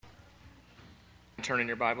Turn in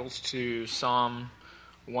your Bibles to Psalm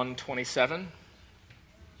 127.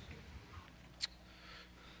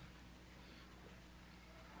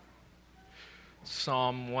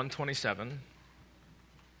 Psalm 127.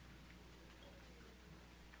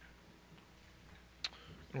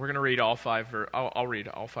 We're going to read all five. I'll read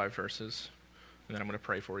all five verses, and then I'm going to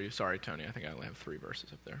pray for you. Sorry, Tony, I think I only have 3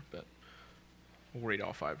 verses up there, but we'll read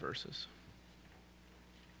all 5 verses.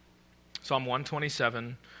 Psalm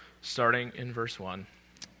 127, starting in verse 1.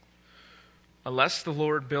 Unless the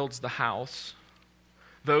Lord builds the house,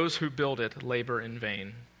 those who build it labor in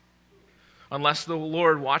vain. Unless the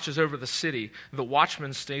Lord watches over the city, the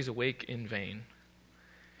watchman stays awake in vain.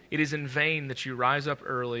 It is in vain that you rise up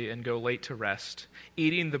early and go late to rest,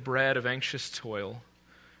 eating the bread of anxious toil,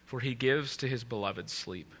 for he gives to his beloved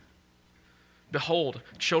sleep. Behold,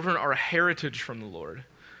 children are a heritage from the Lord,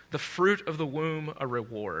 the fruit of the womb a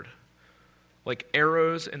reward. Like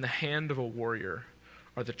arrows in the hand of a warrior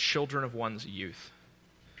are the children of one's youth.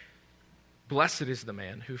 Blessed is the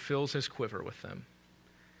man who fills his quiver with them.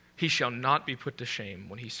 He shall not be put to shame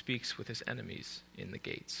when he speaks with his enemies in the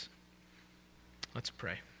gates. Let's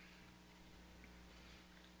pray.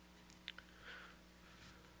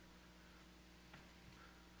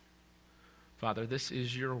 Father, this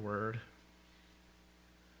is your word.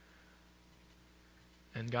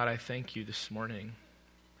 And God, I thank you this morning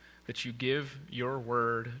that you give your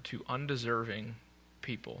word to undeserving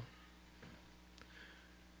people.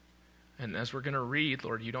 And as we're going to read,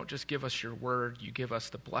 Lord, you don't just give us your word, you give us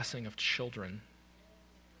the blessing of children.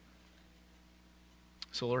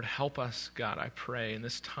 So Lord, help us, God, I pray, in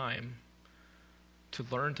this time to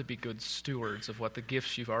learn to be good stewards of what the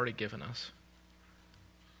gifts you've already given us.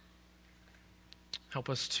 Help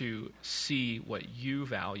us to see what you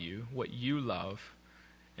value, what you love,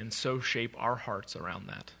 and so shape our hearts around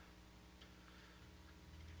that.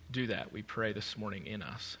 Do that, we pray this morning in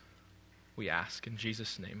us. We ask in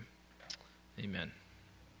Jesus' name. Amen.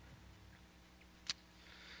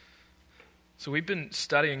 So we've been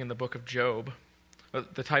studying in the book of Job.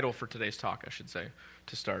 The title for today's talk, I should say,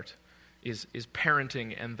 to start, is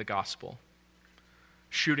Parenting and the Gospel.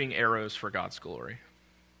 Shooting arrows for God's glory.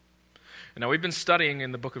 And now we've been studying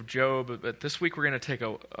in the book of Job, but this week we're going to take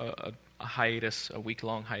a hiatus, a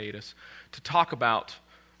week-long hiatus, to talk about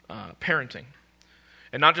parenting.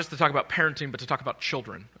 And not just to talk about parenting, but to talk about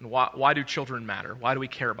children. And why do children matter? Why do we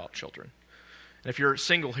care about children? And if you're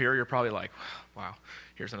single here, you're probably like, wow,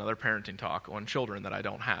 here's another parenting talk on children that I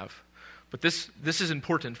don't have. But this is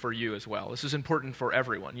important for you as well. This is important for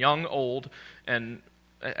everyone, young, old, and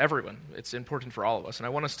everyone. It's important for all of us, and I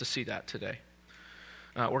want us to see that today.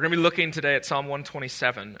 We're going to be looking today at Psalm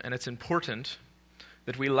 127, and it's important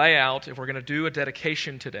that we lay out, if we're going to do a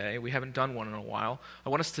dedication today, we haven't done one in a while, I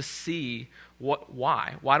want us to see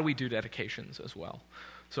why. Why do we do dedications as well?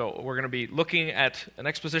 So we're going to be looking at an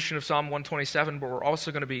exposition of Psalm 127, but we're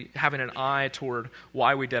also going to be having an eye toward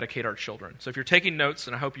why we dedicate our children. So if you're taking notes,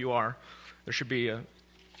 and I hope you are, there should be a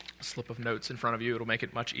slip of notes in front of you. It'll make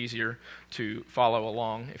it much easier to follow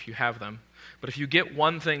along if you have them. But if you get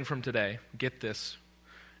one thing from today, get this.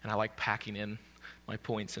 And I like packing in my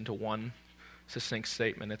points into one succinct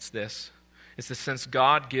statement. It's this. It's the sense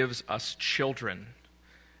God gives us children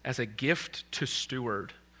as a gift to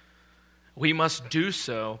steward. We must do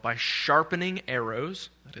so by sharpening arrows,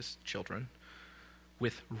 that is children,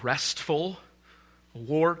 with restful,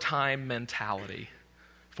 wartime mentality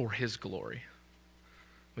for his glory.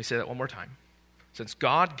 Let me say that one more time. Since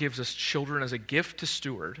God gives us children as a gift to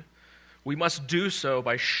steward, we must do so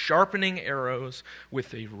by sharpening arrows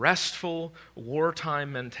with a restful,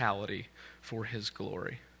 wartime mentality for his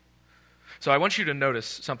glory. So I want you to notice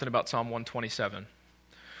something about Psalm 127.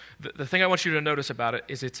 The thing I want you to notice about it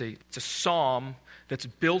is it's a psalm that's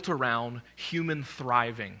built around human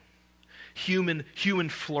thriving, human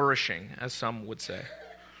flourishing, as some would say.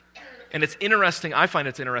 And it's interesting, I find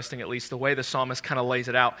it's interesting at least, the way the psalmist kind of lays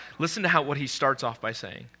it out. Listen to what he starts off by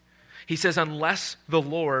saying. He says, unless the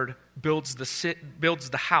Lord builds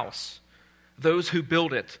the house, those who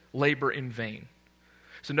build it labor in vain.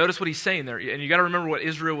 So notice what he's saying there. And you got to remember what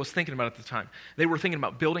Israel was thinking about at the time. They were thinking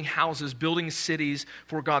about building houses, building cities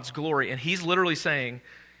for God's glory. And he's literally saying,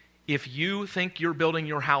 if you think you're building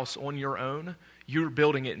your house on your own, you're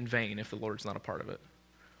building it in vain if the Lord's not a part of it.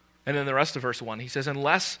 And then the rest of verse 1, he says,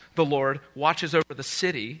 unless the Lord watches over the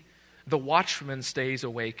city, the watchman stays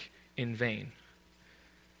awake in vain.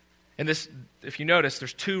 And this, if you notice,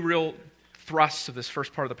 there's 2 real thrusts of this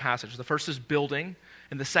first part of the passage. The first is building,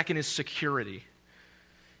 and the second is security.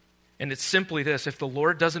 And it's simply this: if the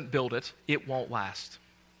Lord doesn't build it, it won't last.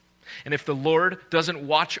 And if the Lord doesn't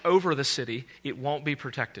watch over the city, it won't be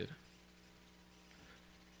protected.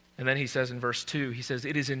 And then he says in verse 2, he says,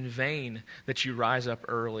 "It is in vain that you rise up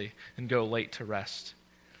early and go late to rest,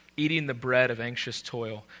 eating the bread of anxious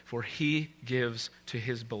toil, for he gives to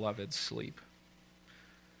his beloved sleep."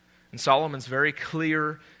 And Solomon's very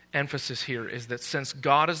clear emphasis here is that since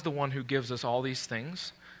God is the one who gives us all these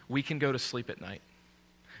things, we can go to sleep at night.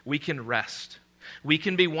 We can rest. We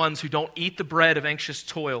can be ones who don't eat the bread of anxious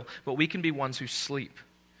toil, but we can be ones who sleep.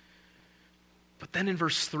 But then in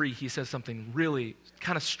verse 3, he says something really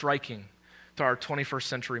kind of striking to our 21st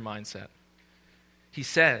century mindset. He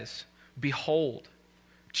says, "Behold,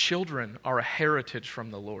 children are a heritage from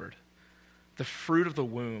the Lord. The fruit of the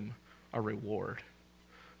womb, a reward."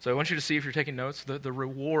 So I want you to see, if you're taking notes, the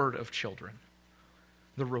reward of children.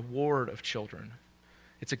 The reward of children.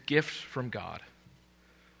 It's a gift from God.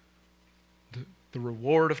 The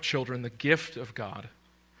reward of children, the gift of God.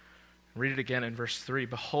 Read it again in verse 3.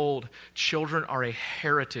 "Behold, children are a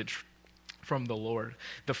heritage from the Lord.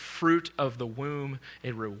 The fruit of the womb,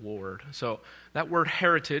 a reward." So that word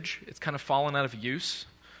heritage, it's kind of fallen out of use.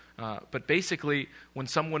 But basically, when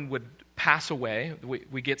someone would pass away,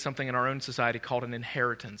 we get something in our own society called an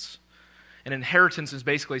inheritance. An inheritance is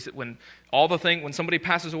basically when somebody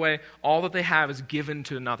passes away, all that they have is given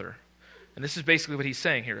to another. And this is basically what he's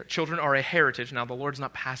saying here. Children are a heritage. Now, the Lord's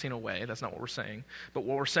not passing away. That's not what we're saying. But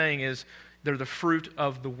what we're saying is they're the fruit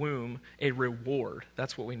of the womb, a reward.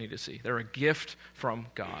 That's what we need to see. They're a gift from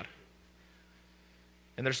God.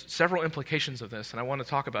 And there's several implications of this, and I want to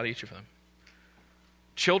talk about each of them.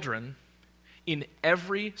 Children, in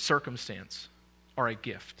every circumstance, are a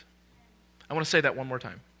gift. I want to say that one more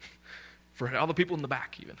time. For all the people in the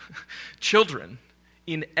back, even. Children,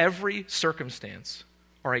 in every circumstance,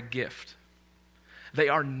 are a gift. They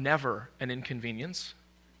are never an inconvenience.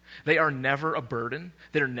 They are never a burden.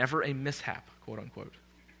 They're never a mishap, quote unquote.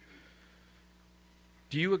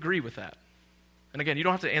 Do you agree with that? And again, you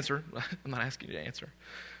don't have to answer. I'm not asking you to answer.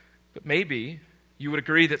 But maybe you would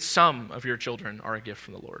agree that some of your children are a gift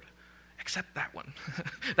from the Lord. Except that one.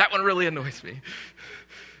 That one really annoys me.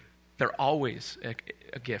 They're always a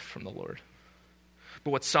gift from the Lord.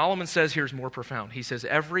 But what Solomon says here is more profound. He says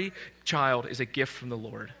every child is a gift from the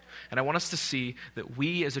Lord. And I want us to see that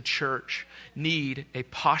we as a church need a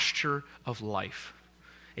posture of life.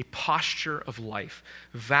 A posture of life,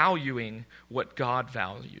 valuing what God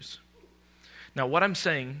values. Now, what I'm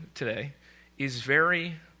saying today is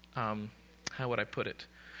very, how would I put it,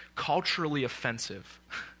 culturally offensive.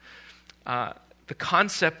 The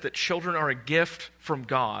concept that children are a gift from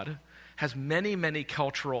God has many, many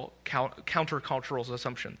countercultural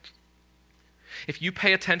assumptions. If you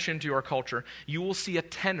pay attention to our culture, you will see a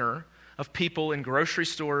tenor of people in grocery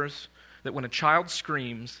stores that when a child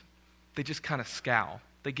screams, they just kind of scowl.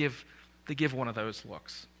 They give one of those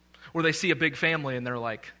looks. Or they see a big family and they're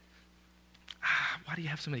like, why do you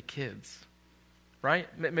have so many kids? Right?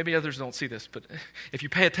 Maybe others don't see this, but if you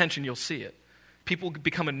pay attention, you'll see it. People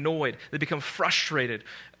become annoyed. They become frustrated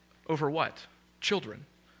over what? Children.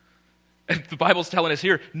 And the Bible's telling us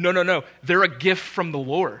here, no. They're a gift from the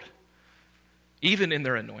Lord. Even in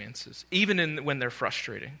their annoyances. Even when they're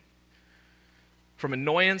frustrating. From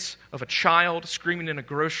annoyance of a child screaming in a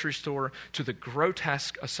grocery store to the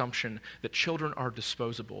grotesque assumption that children are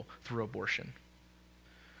disposable through abortion.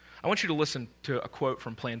 I want you to listen to a quote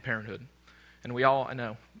from Planned Parenthood. And I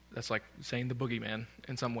know, that's like saying the boogeyman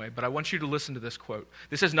in some way, but I want you to listen to this quote.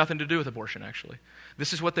 This has nothing to do with abortion, actually.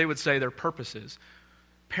 This is what they would say their purpose is.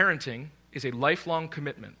 Parenting is a lifelong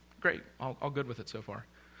commitment. Great, all good with it so far.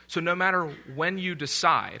 So no matter when you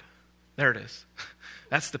decide, there it is.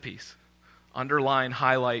 That's the piece. Underline,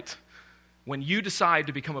 highlight. When you decide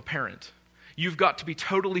to become a parent, you've got to be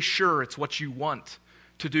totally sure it's what you want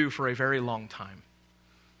to do for a very long time.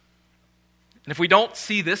 And if we don't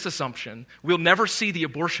see this assumption, we'll never see the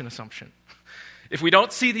abortion assumption. If we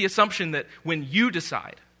don't see the assumption that when you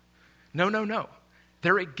decide, no,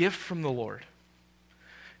 they're a gift from the Lord.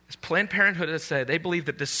 As Planned Parenthood has said, they believe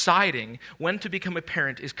that deciding when to become a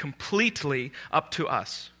parent is completely up to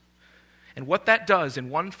us. And what that does in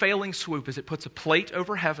one failing swoop is it puts a plate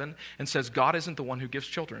over heaven and says God isn't the one who gives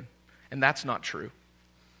children. And that's not true.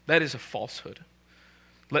 That is a falsehood.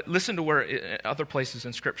 Listen to where other places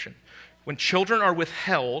in Scripture. When children are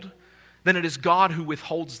withheld, then it is God who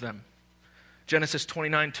withholds them. Genesis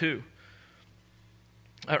 29:2.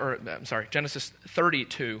 Genesis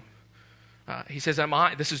 32. He says,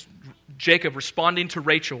 this is Jacob responding to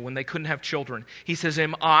Rachel when they couldn't have children. He says,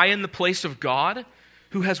 am I in the place of God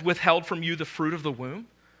who has withheld from you the fruit of the womb?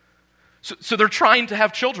 So they're trying to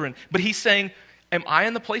have children, but he's saying, am I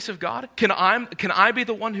in the place of God? Can I be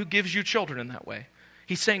the one who gives you children in that way?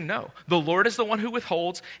 He's saying no. The Lord is the one who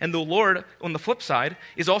withholds, and the Lord, on the flip side,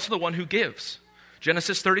 is also the one who gives.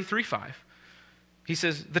 Genesis 33:5. He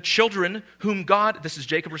says, the children whom God, this is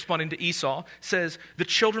Jacob responding to Esau, says, the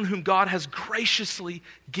children whom God has graciously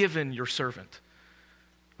given your servant.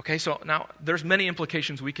 Okay, so now there's many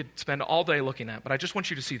implications we could spend all day looking at, but I just want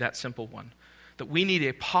you to see that simple one. That we need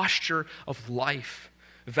a posture of life,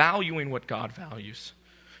 valuing what God values.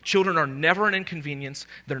 Children are never an inconvenience.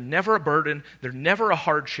 They're never a burden. They're never a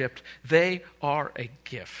hardship. They are a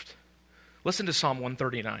gift. Listen to Psalm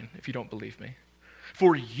 139 if you don't believe me.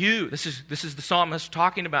 For you, this is the psalmist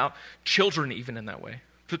talking about children even in that way.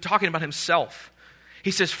 Talking about himself. He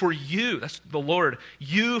says, for you, that's the Lord,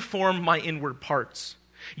 you formed my inward parts.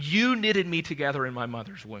 You knitted me together in my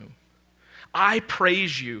mother's womb. I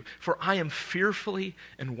praise you, for I am fearfully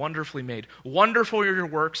and wonderfully made. Wonderful are your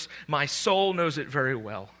works. My soul knows it very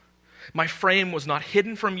well. My frame was not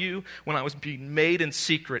hidden from you when I was being made in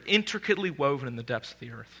secret, intricately woven in the depths of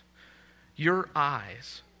the earth. Your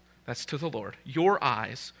eyes, that's to the Lord, your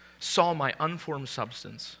eyes saw my unformed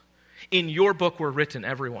substance. In your book were written,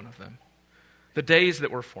 every one of them, the days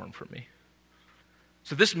that were formed for me.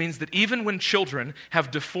 So this means that even when children have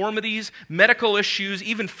deformities, medical issues,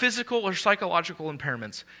 even physical or psychological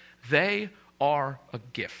impairments, they are a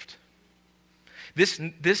gift. This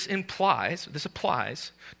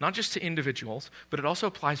applies not just to individuals, but it also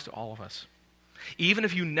applies to all of us. Even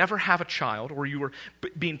if you never have a child or you are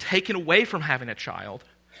being taken away from having a child,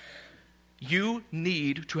 you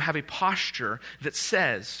need to have a posture that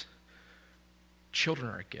says, children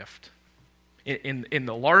are a gift. In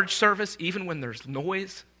the large service, even when there's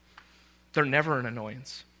noise, they're never an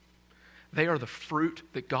annoyance. They are the fruit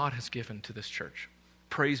that God has given to this church.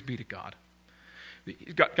 Praise be to God.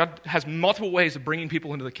 God has multiple ways of bringing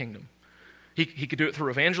people into the kingdom. He could do it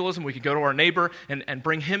through evangelism. We could go to our neighbor and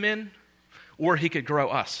bring him in, or he could grow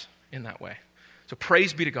us in that way. So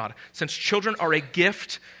praise be to God. Since children are a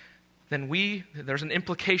gift, then there's an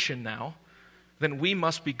implication now, then we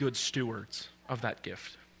must be good stewards of that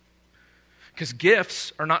gift. Because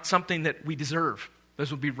gifts are not something that we deserve.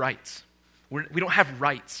 Those would be rights. We don't have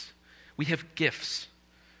rights. We have gifts.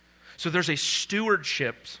 So there's a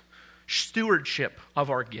stewardship of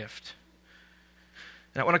our gift.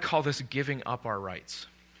 And I want to call this giving up our rights.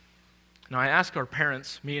 Now I ask our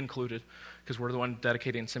parents, me included, because we're the one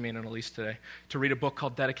dedicating Simeon and Elise today, to read a book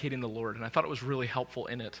called Dedicating the Lord. And I thought it was really helpful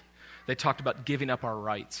in it. They talked about giving up our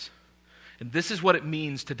rights. And this is what it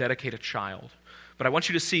means to dedicate a child. But I want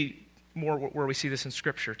you to see more where we see this in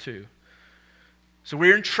Scripture too. So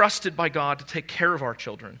we're entrusted by God to take care of our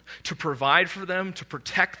children, to provide for them, to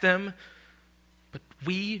protect them, but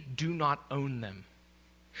we do not own them.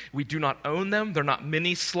 We do not own them. They're not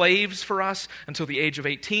mini slaves for us until the age of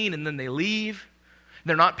 18 and then they leave.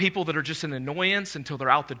 They're not people that are just an annoyance until they're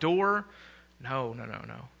out the door. No.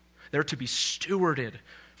 They're to be stewarded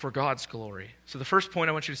for God's glory. So the first point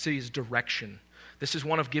I want you to see is direction. This is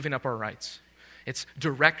one of giving up our rights. It's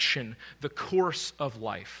direction, the course of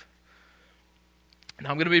life. Now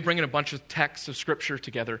I'm going to be bringing a bunch of texts of Scripture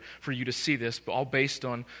together for you to see this, but all based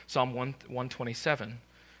on Psalm 127.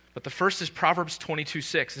 But the first is Proverbs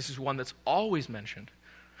 22:6. This is one that's always mentioned.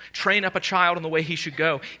 Train up a child in the way he should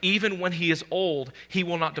go. Even when he is old, he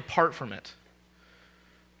will not depart from it.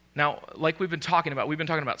 Now, like we've been talking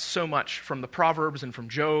about so much from the Proverbs and from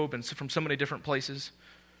Job and from so many different places.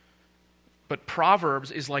 But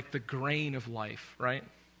Proverbs is like the grain of life, right?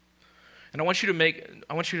 And I want you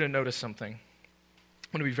to notice something. I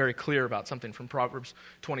want to be very clear about something from Proverbs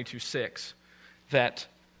 22:6, that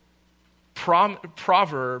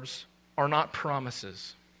Proverbs are not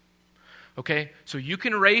promises. Okay? So you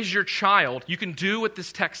can raise your child, you can do what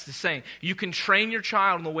this text is saying. You can train your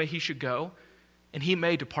child in the way he should go, and he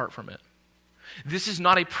may depart from it. This is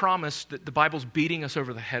not a promise that the Bible's beating us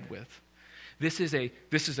over the head with. This is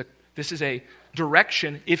a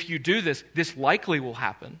direction. If you do this, this likely will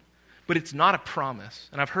happen. But it's not a promise.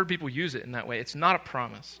 And I've heard people use it in that way. It's not a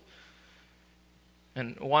promise.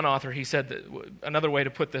 And one author, he said that another way to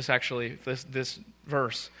put this actually, this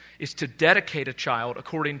verse, is to dedicate a child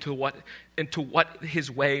according to what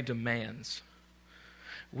his way demands.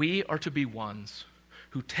 We are to be ones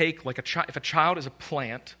who take, if a child is a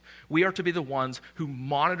plant, we are to be the ones who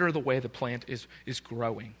monitor the way the plant is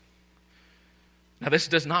growing. Now, this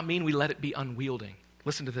does not mean we let it be unwielding.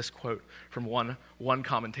 Listen to this quote from one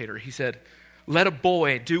commentator. He said, "Let a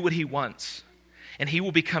boy do what he wants, and he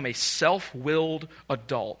will become a self-willed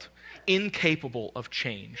adult, incapable of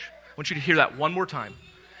change." I want you to hear that one more time.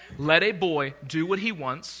 Let a boy do what he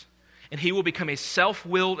wants, and he will become a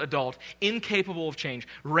self-willed adult, incapable of change.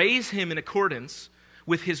 Raise him in accordance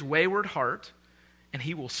with his wayward heart, and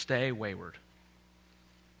he will stay wayward.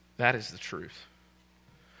 That is the truth.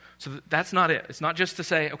 So that's not it. It's not just to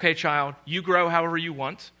say, okay, child, you grow however you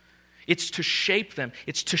want. It's to shape them.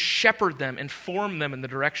 It's to shepherd them and form them in the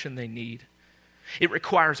direction they need. It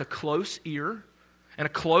requires a close ear and a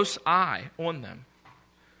close eye on them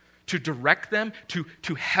to direct them,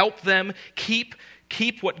 to help them keep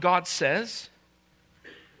what God says.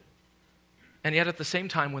 And yet at the same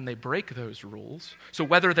time, when they break those rules, so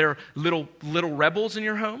whether they're little rebels in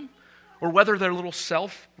your home, or whether they're little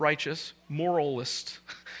self-righteous moralists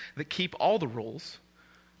that keep all the rules,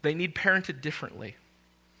 they need parented differently.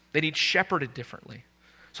 They need shepherded differently.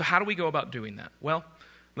 So how do we go about doing that? Well,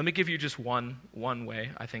 let me give you just one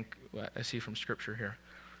way, I think, I see from Scripture here.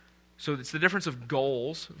 So it's the difference of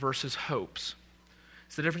goals versus hopes.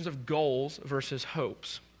 It's the difference of goals versus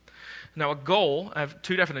hopes. Now, a goal, I have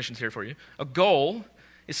two definitions here for you. A goal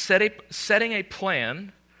is setting a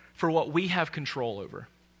plan for what we have control over.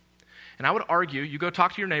 And I would argue, you go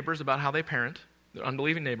talk to your neighbors about how they parent, their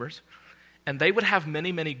unbelieving neighbors, and they would have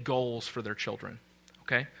many, many goals for their children,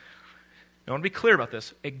 okay? I want to be clear about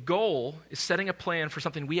this. A goal is setting a plan for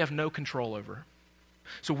something we have no control over.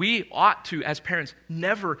 So we ought to, as parents,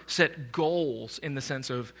 never set goals in the sense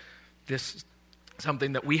of this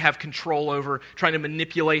something that we have control over, trying to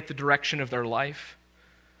manipulate the direction of their life.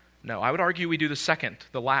 No, I would argue we do the second,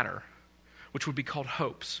 the latter, which would be called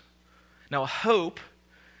hopes. Now, a hope,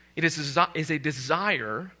 it is a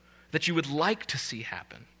desire that you would like to see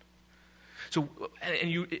happen. So,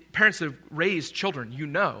 and you parents that have raised children, you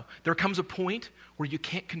know, there comes a point where you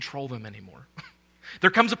can't control them anymore.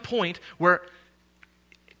 There comes a point where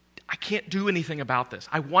I can't do anything about this.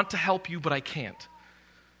 I want to help you, but I can't.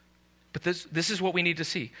 But this is what we need to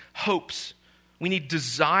see. Hopes. We need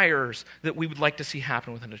desires that we would like to see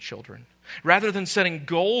happen within the children. Rather than setting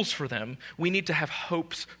goals for them, we need to have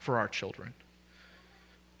hopes for our children.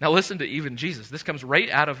 Now listen to even Jesus. This comes right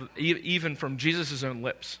out of even from Jesus' own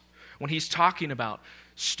lips when he's talking about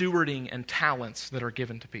stewarding and talents that are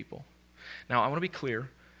given to people. Now I want to be clear.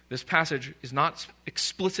 This passage is not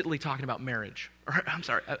explicitly talking about marriage.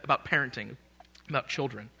 About parenting, about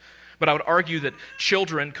children. But I would argue that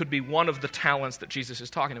children could be one of the talents that Jesus is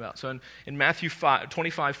talking about. So in Matthew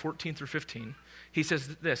 25, 14 through 15, he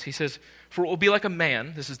says this. He says, "For it will be like a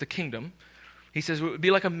man," this is the kingdom, he says, "it would be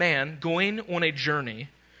like a man going on a journey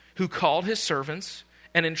who called his servants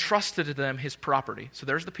and entrusted to them his property." So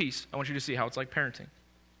there's the piece. I want you to see how it's like parenting.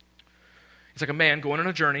 It's like a man going on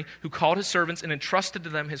a journey who called his servants and entrusted to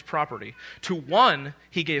them his property. To one,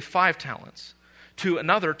 he gave 5 talents. To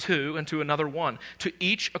another 2, and to another 1, to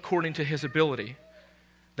each according to his ability.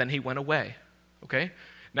 Then he went away. Okay?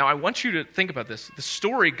 Now I want you to think about this. The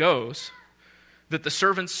story goes that the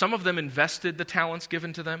servants, some of them invested the talents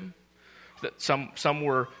given to them. That some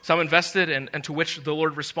invested, and to which the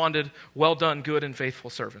Lord responded, "Well done, good and faithful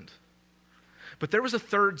servant." But there was a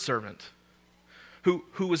third servant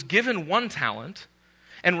who was given 1 talent,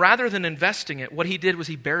 and rather than investing it, what he did was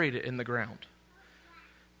he buried it in the ground.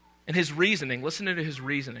 And his reasoning, listen to his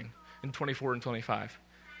reasoning in 24 and 25.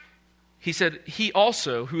 He said, "He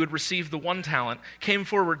also, who had received the 1 talent, came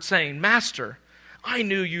forward saying, 'Master, I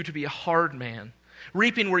knew you to be a hard man,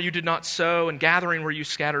 reaping where you did not sow and gathering where you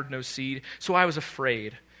scattered no seed. So I was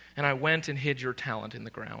afraid, and I went and hid your talent in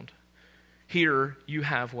the ground. Here you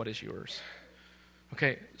have what is yours.'"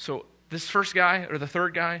 Okay, so this first guy, or the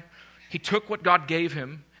third guy, he took what God gave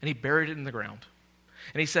him, and he buried it in the ground.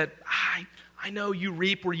 And he said, I know you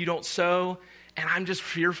reap where you don't sow, and I'm just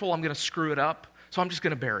fearful I'm going to screw it up, so I'm just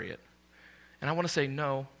going to bury it. And I want to say,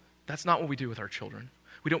 no, that's not what we do with our children.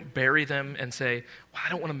 We don't bury them and say, well, I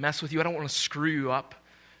don't want to mess with you, I don't want to screw you up.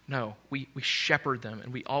 No, we shepherd them,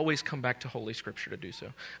 and we always come back to Holy Scripture to do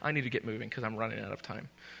so. I need to get moving because I'm running out of time.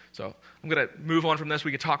 So I'm going to move on from this.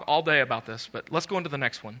 We could talk all day about this, but let's go on to the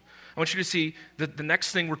next one. I want you to see that the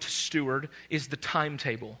next thing we're to steward is the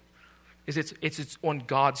timetable. It's on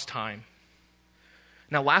God's time.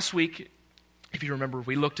 Now, last week, if you remember,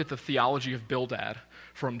 we looked at the theology of Bildad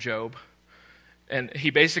from Job. And he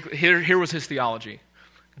basically, here was his theology.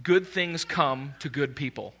 Good things come to good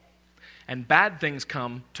people, and bad things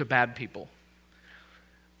come to bad people.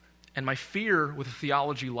 And my fear with a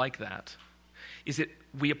theology like that is that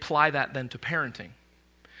we apply that then to parenting.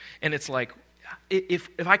 And it's like, if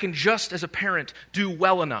I can just, as a parent, do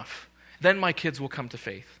well enough, then my kids will come to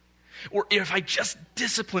faith. Or if I just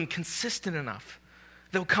discipline consistent enough,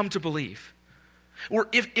 they'll come to believe. Or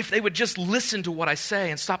if they would just listen to what I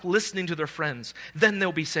say and stop listening to their friends, then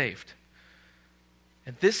they'll be saved.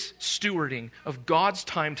 And this stewarding of God's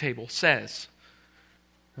timetable says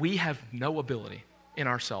we have no ability in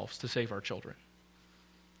ourselves to save our children.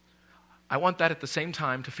 I want that at the same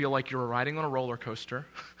time to feel like you're riding on a roller coaster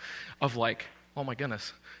of like, oh my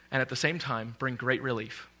goodness, and at the same time bring great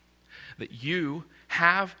relief that you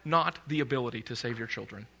have not the ability to save your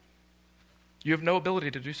children. You have no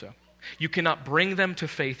ability to do so. You cannot bring them to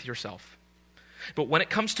faith yourself. But when it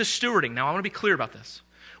comes to stewarding, now I want to be clear about this.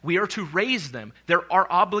 We are to raise them. There are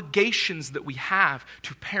obligations that we have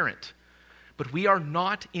to parent, but we are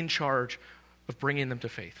not in charge of bringing them to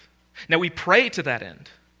faith. Now we pray to that end.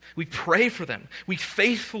 We pray for them. We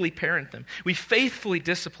faithfully parent them. We faithfully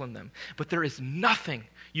discipline them. But there is nothing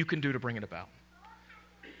you can do to bring it about.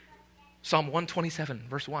 Psalm 127,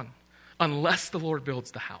 verse 1. Unless the Lord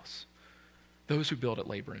builds the house, those who build it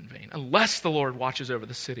labor in vain. Unless the Lord watches over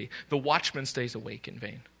the city, the watchman stays awake in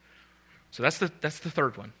vain. So that's the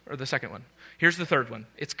third one, or the second one. Here's the third one.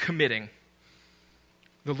 It's committing.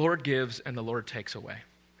 The Lord gives and the Lord takes away.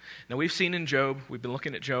 Now we've seen in Job, we've been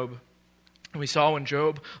looking at Job, and we saw when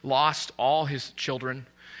Job lost all his children,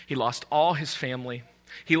 he lost all his family,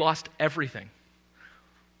 he lost everything.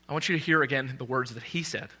 I want you to hear again the words that he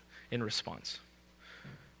said in response.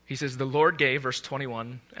 He says, the Lord gave, verse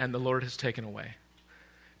 21, and the Lord has taken away.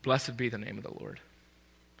 Blessed be the name of the Lord.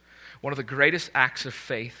 One of the greatest acts of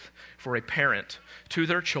faith for a parent to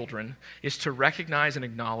their children is to recognize and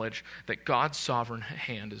acknowledge that God's sovereign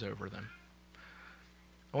hand is over them.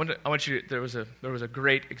 There was a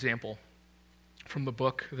great example from the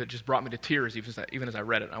book that just brought me to tears even as I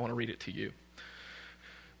read it. I want to read it to you.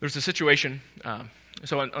 There's a situation,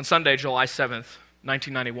 so on Sunday, July 7th,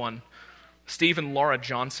 1991, Steve and Laura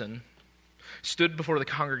Johnson stood before the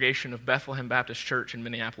congregation of Bethlehem Baptist Church in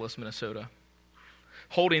Minneapolis, Minnesota,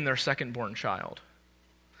 holding their second-born child,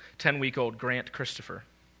 10-week-old Grant Christopher.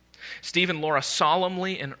 Steve and Laura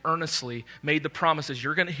solemnly and earnestly made the promises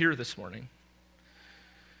you're going to hear this morning.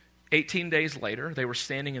 18 days later, they were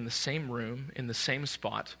standing in the same room, in the same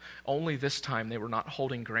spot, only this time they were not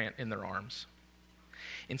holding Grant in their arms.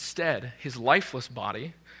 Instead, his lifeless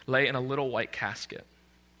body lay in a little white casket.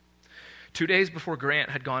 2 days before Grant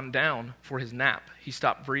had gone down for his nap, he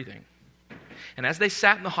stopped breathing. And as they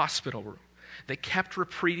sat in the hospital room, they kept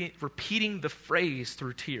repeating the phrase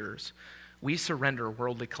through tears, we surrender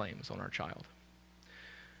worldly claims on our child.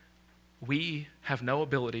 We have no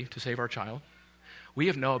ability to save our child. We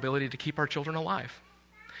have no ability to keep our children alive.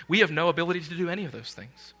 We have no ability to do any of those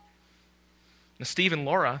things. Now, Steve and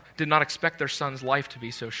Laura did not expect their son's life to be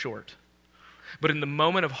so short. But in the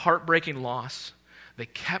moment of heartbreaking loss, they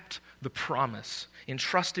kept the promise,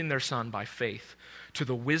 entrusting their son by faith to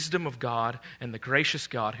the wisdom of God and the gracious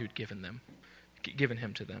God who'd given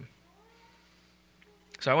him to them.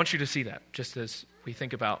 So I want you to see that, just as we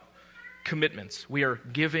think about commitments. We're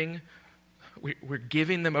giving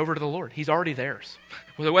them over to the Lord. He's already theirs.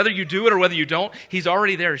 Whether you do it or whether you don't, He's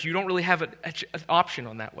already theirs. You don't really have an option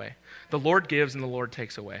on that way. The Lord gives and the Lord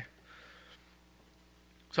takes away.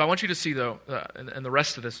 So I want you to see, though, and the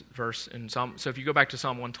rest of this verse in Psalm. So if you go back to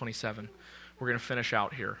Psalm 127, we're going to finish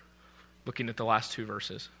out here, looking at the last two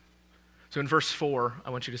verses. So in verse 4, I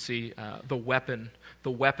want you to see the weapon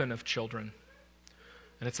of children.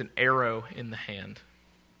 And it's an arrow in the hand.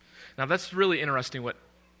 Now that's really interesting what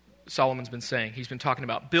Solomon's been saying. He's been talking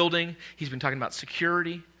about building. He's been talking about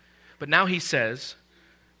security. But now he says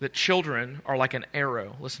that children are like an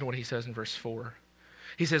arrow. Listen to what he says in verse 4.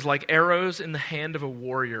 He says, like arrows in the hand of a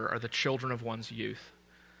warrior are the children of one's youth.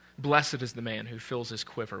 Blessed is the man who fills his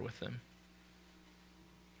quiver with them.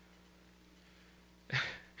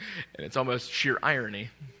 And it's almost sheer irony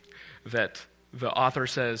that the author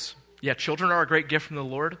says, yeah, children are a great gift from the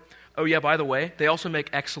Lord. Oh yeah, by the way, they also make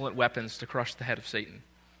excellent weapons to crush the head of Satan.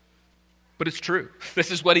 But it's true.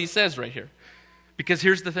 This is what he says right here. Because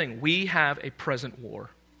here's the thing. We have a present war.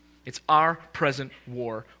 It's our present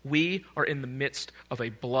war. We are in the midst of a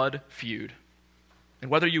blood feud. And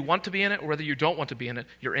whether you want to be in it or whether you don't want to be in it,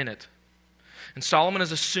 you're in it. And Solomon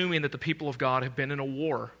is assuming that the people of God have been in a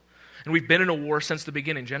war. And we've been in a war since the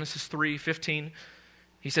beginning. Genesis 3:15,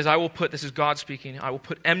 he says, this is God speaking, I will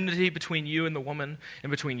put enmity between you and the woman,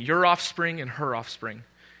 and between your offspring and her offspring.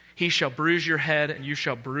 He shall bruise your head, and you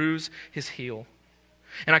shall bruise his heel.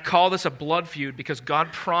 And I call this a blood feud because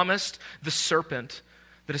God promised the serpent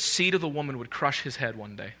that a seed of the woman would crush his head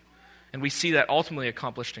one day. And we see that ultimately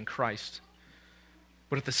accomplished in Christ.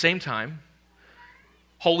 But at the same time,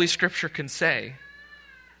 Holy Scripture can say,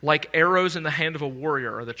 like arrows in the hand of a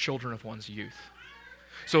warrior are the children of one's youth.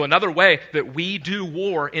 So another way that we do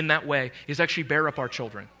war in that way is actually bear up our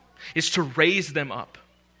children, is to raise them up.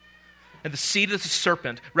 And the seed of the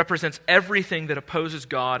serpent represents everything that opposes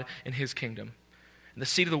God and his kingdom. And the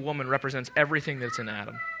seed of the woman represents everything that's in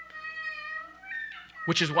Adam.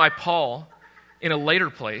 Which is why Paul, in a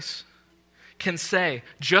later place, can say,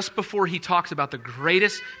 just before he talks about the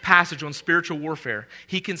greatest passage on spiritual warfare,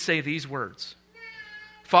 he can say these words: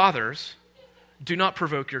 Fathers, do not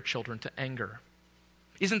provoke your children to anger.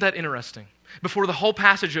 Isn't that interesting? Before the whole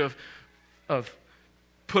passage of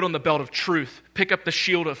put on the belt of truth, pick up the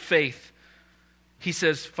shield of faith, he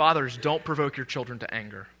says, fathers, don't provoke your children to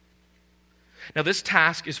anger. Now, this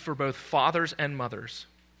task is for both fathers and mothers.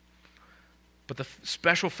 But the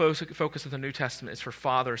special focus of the New Testament is for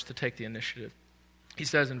fathers to take the initiative. He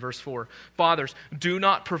says in verse 4, Fathers, do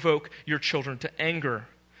not provoke your children to anger,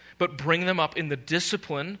 but bring them up in the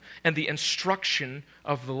discipline and the instruction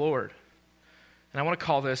of the Lord. And I want to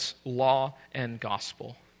call this law and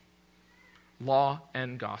gospel. Law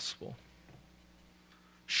and gospel.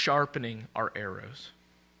 Sharpening our arrows.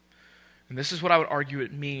 And this is what I would argue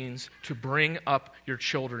it means to bring up your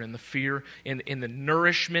children in the fear, in the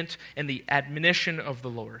nourishment and the admonition of the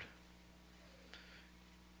Lord.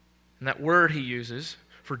 And that word he uses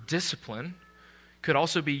for discipline could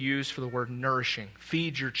also be used for the word nourishing.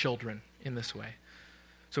 Feed your children in this way.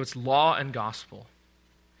 So it's law and gospel.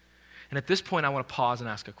 And at this point, I want to pause and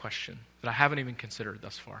ask a question that I haven't even considered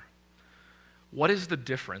thus far. What is the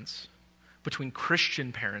difference between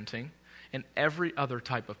Christian parenting and every other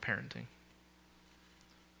type of parenting?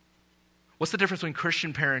 What's the difference between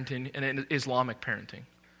Christian parenting and Islamic parenting?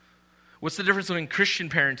 What's the difference between Christian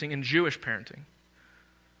parenting and Jewish parenting?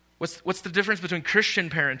 What's the difference between Christian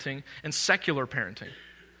parenting and secular parenting?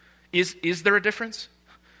 Is there a difference?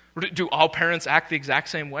 Do all parents act the exact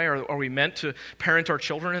same way? Are we meant to parent our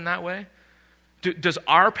children in that way? Does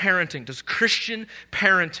Christian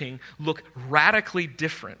parenting look radically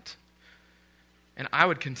different? And I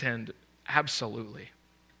would contend, absolutely.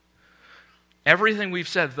 Everything we've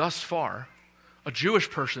said thus far, a Jewish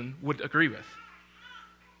person would agree with.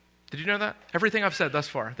 Did you know that? Everything I've said thus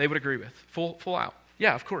far, they would agree with. Full out.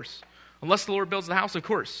 Yeah, of course. Unless the Lord builds the house, of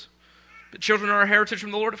course. But children are a heritage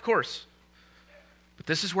from the Lord, of course. But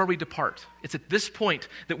this is where we depart. It's at this point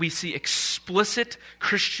that we see explicit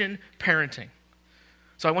Christian parenting.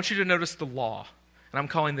 So I want you to notice the law. And I'm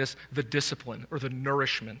calling this the discipline or the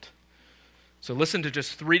nourishment. So listen to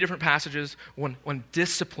just 3 different passages on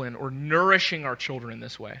discipline or nourishing our children in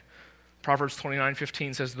this way. Proverbs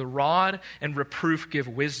 29:15 says, The rod and reproof give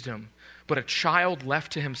wisdom, but a child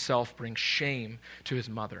left to himself brings shame to his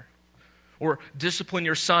mother. Or discipline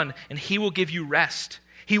your son, and he will give you rest.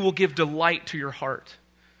 He will give delight to your heart.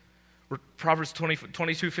 Or Proverbs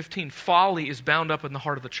 22:15, Folly is bound up in the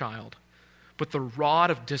heart of the child, but the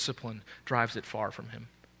rod of discipline drives it far from him.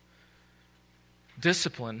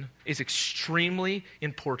 Discipline is extremely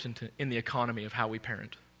important in the economy of how we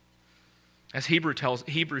parent. As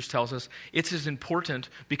Hebrews tells us, it's as important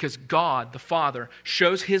because God, the Father,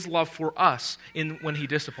 shows his love for us when he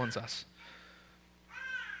disciplines us.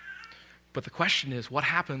 But the question is, what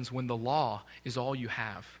happens when the law is all you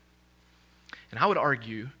have? And I would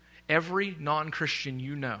argue every non-Christian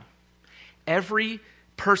you know, every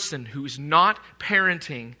person who's not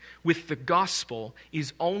parenting with the gospel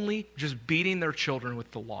is only just beating their children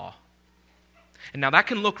with the law. And now that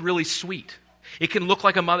can look really sweet. It can look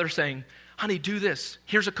like a mother saying, honey, do this.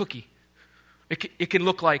 Here's a cookie. It can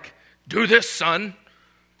look like, do this, son.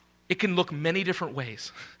 It can look many different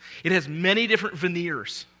ways. It has many different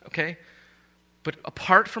veneers, okay? But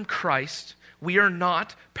apart from Christ, we are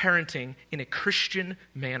not parenting in a Christian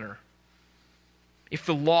manner. If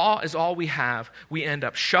the law is all we have, we end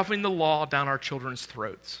up shoving the law down our children's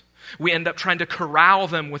throats. We end up trying to corral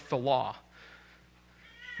them with the law.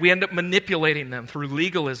 We end up manipulating them through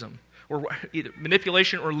legalism, or either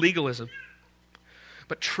manipulation or legalism.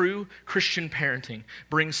 But true Christian parenting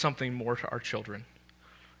brings something more to our children.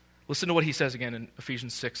 Listen to what he says again in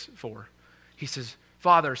Ephesians 6:4. He says,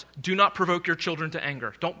 Fathers, do not provoke your children to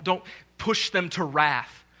anger. Don't push them to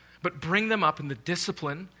wrath, but bring them up in the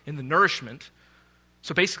discipline, in the nourishment.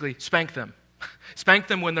 So basically, spank them. Spank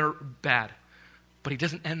them when they're bad. But he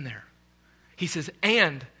doesn't end there. He says,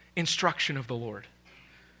 and instruction of the Lord.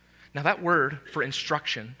 Now that word for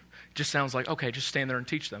instruction just sounds like, okay, just stand there and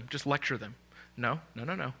teach them. Just lecture them. No.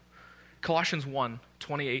 Colossians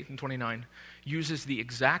 1:28 and 29 uses the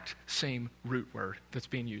exact same root word that's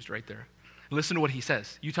being used right there. Listen to what he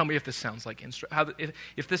says. You tell me if this sounds like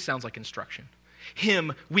if this sounds like instruction.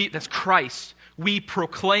 Him, that's Christ, we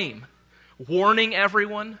proclaim, warning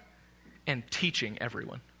everyone and teaching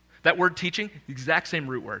everyone. That word teaching, the exact same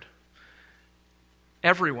root word.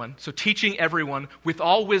 Everyone, so teaching everyone with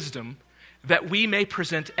all wisdom, that we may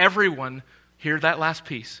present everyone, hear that last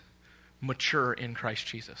piece, mature in Christ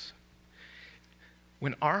Jesus.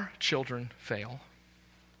 When our children fail,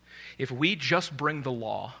 if we just bring the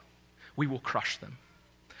law, we will crush them.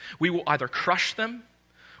 We will either crush them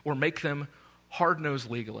or make them hard-nosed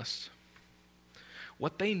legalists.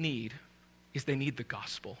 What they need is they need the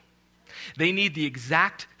gospel. They need the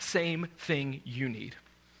exact same thing you need.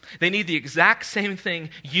 They need the exact same thing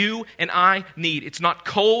you and I need. It's not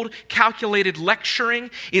cold, calculated lecturing.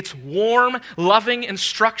 It's warm, loving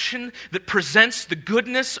instruction that presents the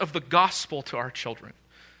goodness of the gospel to our children.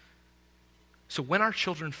 So when our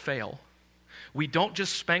children fail, we don't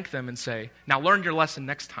just spank them and say, now learn your lesson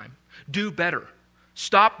next time. Do better.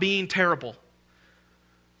 Stop being terrible.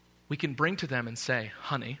 We can bring to them and say,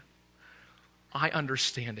 honey, I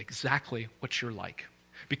understand exactly what you're like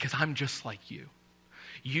because I'm just like you.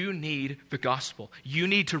 You need the gospel. You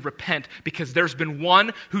need to repent because there's been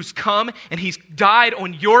one who's come and he's died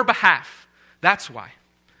on your behalf. That's why.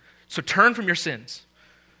 So turn from your sins.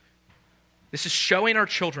 This is showing our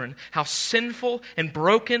children how sinful and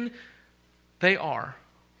broken they are,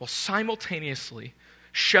 while simultaneously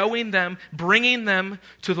showing them, bringing them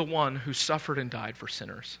to the one who suffered and died for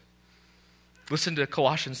sinners. Listen to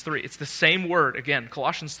Colossians 3. It's the same word again,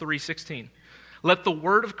 Colossians 3:16. Let the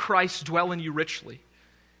word of Christ dwell in you richly.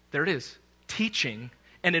 There it is, teaching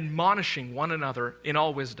and admonishing one another in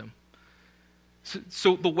all wisdom.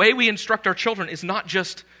 So the way we instruct our children is not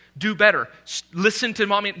just do better, listen to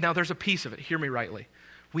mommy. Now there's a piece of it, hear me rightly.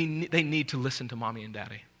 They need to listen to mommy and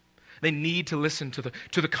daddy. They need to listen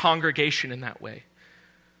to the congregation in that way.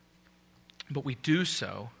 But we do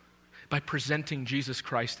so by presenting Jesus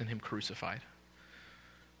Christ and him crucified.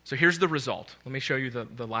 So here's the result. Let me show you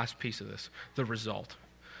the last piece of this. The result.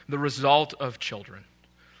 The result of children.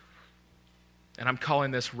 And I'm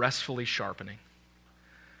calling this restfully sharpening.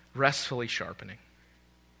 Restfully sharpening.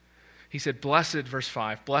 He said, blessed, verse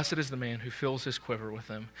 5, blessed is the man who fills his quiver with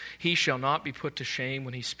them. He shall not be put to shame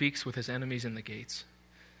when he speaks with his enemies in the gates.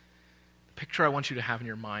 The picture I want you to have in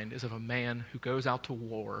your mind is of a man who goes out to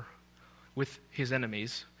war with his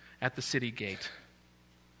enemies at the city gate.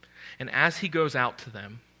 And as he goes out to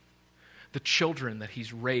them, the children that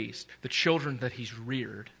he's raised, the children that he's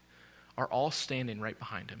reared, are all standing right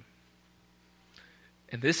behind him.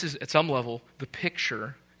 And this is, at some level, the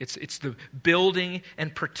picture. It's the building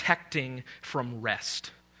and protecting from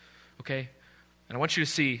rest. Okay? And I want you to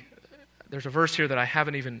see, there's a verse here that I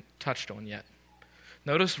haven't even touched on yet.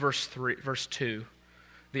 Notice verse 2,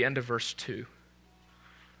 the end of verse 2.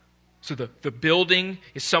 So the building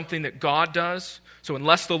is something that God does. So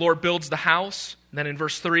unless the Lord builds the house, and then in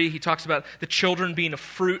verse 3, he talks about the children being a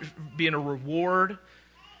fruit, being a reward.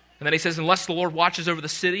 And then he says, unless the Lord watches over the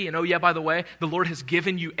city, and oh yeah, by the way, the Lord has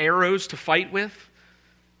given you arrows to fight with.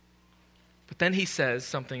 But then he says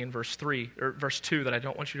something in verse 2 that I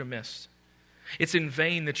don't want you to miss. It's in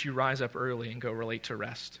vain that you rise up early and go relate to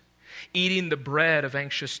rest, eating the bread of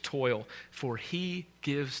anxious toil, for he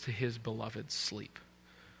gives to his beloved sleep.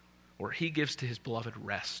 Or he gives to his beloved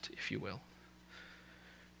rest, if you will.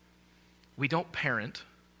 We don't parent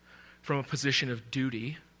from a position of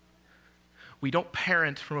duty. We don't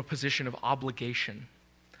parent from a position of obligation.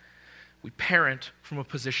 We parent from a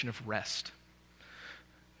position of rest.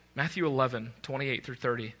 Matthew 11, 28 through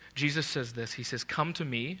 30, Jesus says this. He says, come to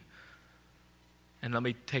me, and let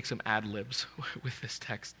me take some ad-libs with this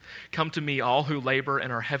text. Come to me, all who labor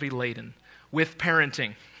and are heavy laden, with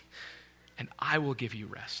parenting, and I will give you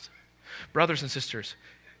rest. Brothers and sisters,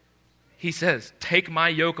 he says, take my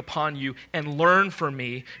yoke upon you and learn from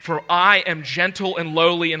me, for I am gentle and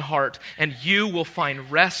lowly in heart, and you will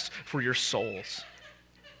find rest for your souls.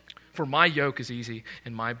 For my yoke is easy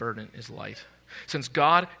and my burden is light. Since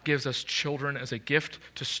God gives us children as a gift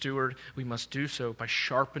to steward, we must do so by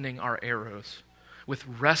sharpening our arrows with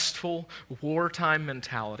restful, wartime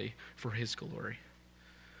mentality for his glory.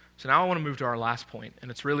 So now I want to move to our last point,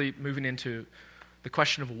 and it's really moving into the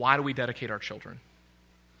question of why do we dedicate our children?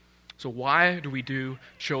 So why do we do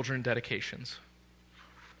children dedications?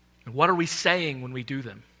 And what are we saying when we do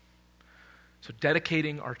them? So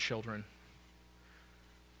dedicating our children.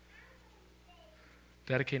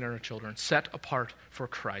 Dedicating our children, set apart for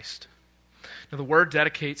Christ. Now the word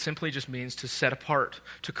dedicate simply just means to set apart,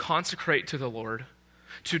 to consecrate to the Lord,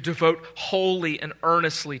 to devote wholly and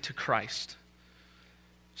earnestly to Christ.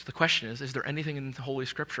 So the question is there anything in the Holy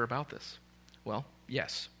Scripture about this? Well,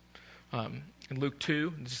 yes. In Luke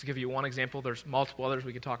 2, just to give you one example, there's multiple others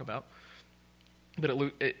we could talk about. But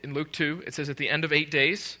in Luke 2, it says at the end of 8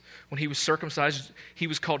 days, when he was circumcised, he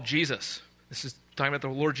was called Jesus. This is talking about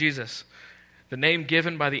the Lord Jesus, the name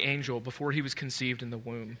given by the angel before he was conceived in the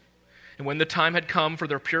womb. And when the time had come for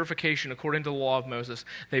their purification according to the law of Moses,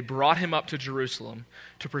 they brought him up to Jerusalem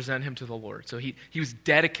to present him to the Lord. So he was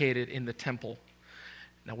dedicated in the temple.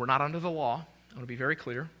 Now, we're not under the law. I want to be very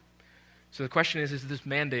clear. So the question is this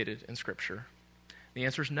mandated in Scripture? The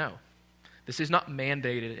answer is no. This is not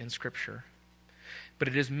mandated in Scripture. But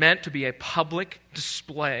it is meant to be a public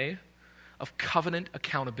display of covenant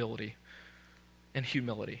accountability and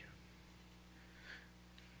humility.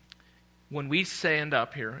 When we stand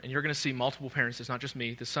up here, and you're going to see multiple parents, it's not just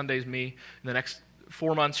me, this Sunday is me, in the next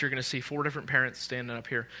 4 months you're going to see 4 different parents standing up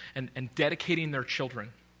here and dedicating their children.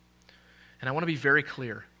 And I want to be very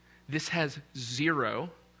clear, this has zero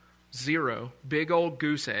big old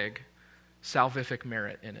goose egg salvific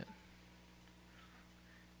merit in it.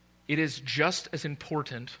 It is just as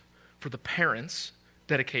important for the parents'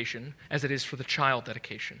 dedication as it is for the child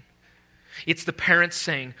dedication. It's the parents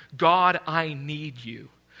saying, God, I need you.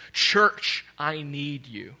 Church, I need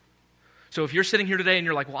you. So if you're sitting here today and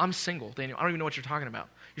you're like, well, I'm single, Daniel, I don't even know what you're talking about.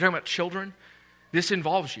 You're talking about children? This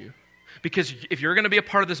involves you. Because if you're going to be a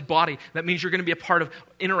part of this body, that means you're going to be a part of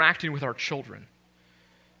interacting with our children.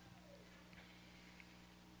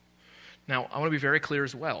 Now, I want to be very clear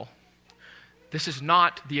as well. This is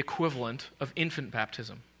not the equivalent of infant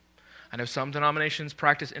baptism. I know some denominations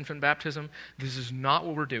practice infant baptism. This is not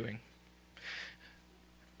what we're doing.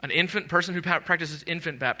 An infant person who practices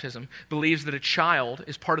infant baptism believes that a child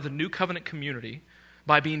is part of the new covenant community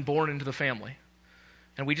by being born into the family.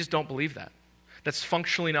 And we just don't believe that. That's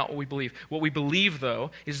functionally not what we believe. What we believe, though,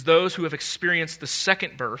 is those who have experienced the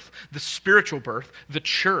second birth, the spiritual birth, the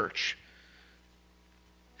church.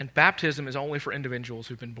 And baptism is only for individuals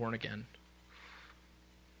who've been born again.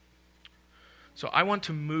 So I want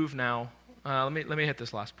to move now. Let me hit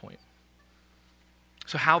this last point.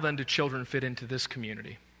 So how then do children fit into this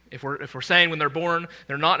community? If we're saying when they're born,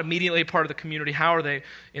 they're not immediately a part of the community, how are they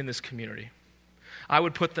in this community? I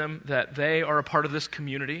would put them that they are a part of this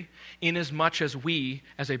community inasmuch as we,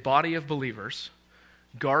 as a body of believers,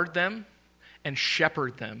 guard them and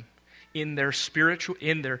shepherd them in their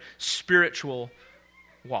spiritual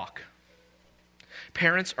walk.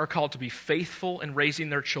 Parents are called to be faithful in raising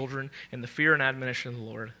their children in the fear and admonition of the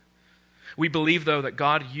Lord. We believe, though, that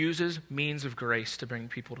God uses means of grace to bring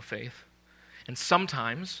people to faith. And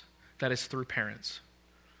sometimes that is through parents.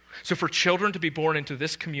 So for children to be born into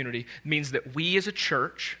this community means that we as a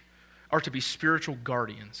church are to be spiritual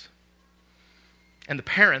guardians. And the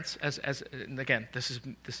parents, and again, this is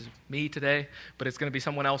me today, but it's going to be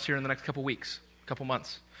someone else here in the next couple weeks, couple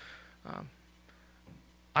months.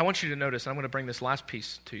 I want you to notice, and I'm going to bring this last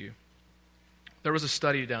piece to you. There was a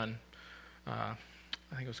study done, I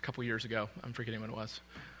think it was a couple years ago. I'm forgetting when it was.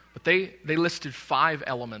 But they listed 5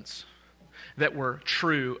 elements that were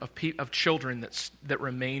true of children that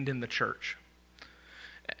remained in the church.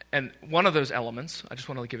 And one of those elements, I just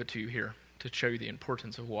want to give it to you here to show you the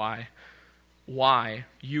importance of why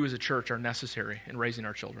you as a church are necessary in raising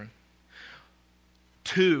our children.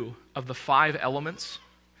 2 of the 5 elements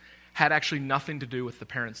had actually nothing to do with the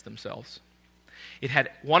parents themselves. It had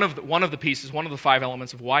one of the 5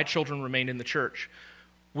 elements of why children remained in the church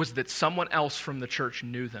was that someone else from the church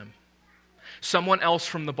knew them. Someone else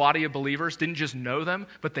from the body of believers didn't just know them,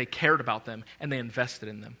 but they cared about them and they invested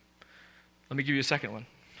in them. Let me give you a second one.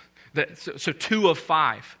 So 2 of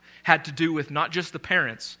 5 had to do with not just the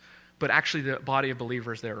parents, but actually the body of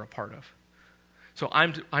believers they were a part of. So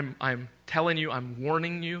I'm telling you, I'm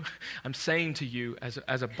warning you, I'm saying to you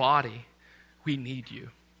as a body, we need you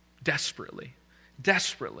desperately.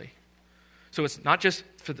 So it's not just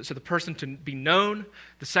for the person to be known.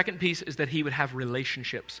 The second piece is that he would have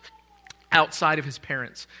relationships outside of his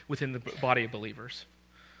parents within the body of believers.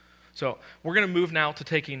 So we're going to move now to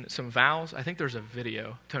taking some vows. I think there's a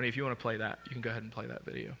video. Tony, if you want to play that, you can go ahead and play that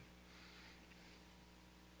video.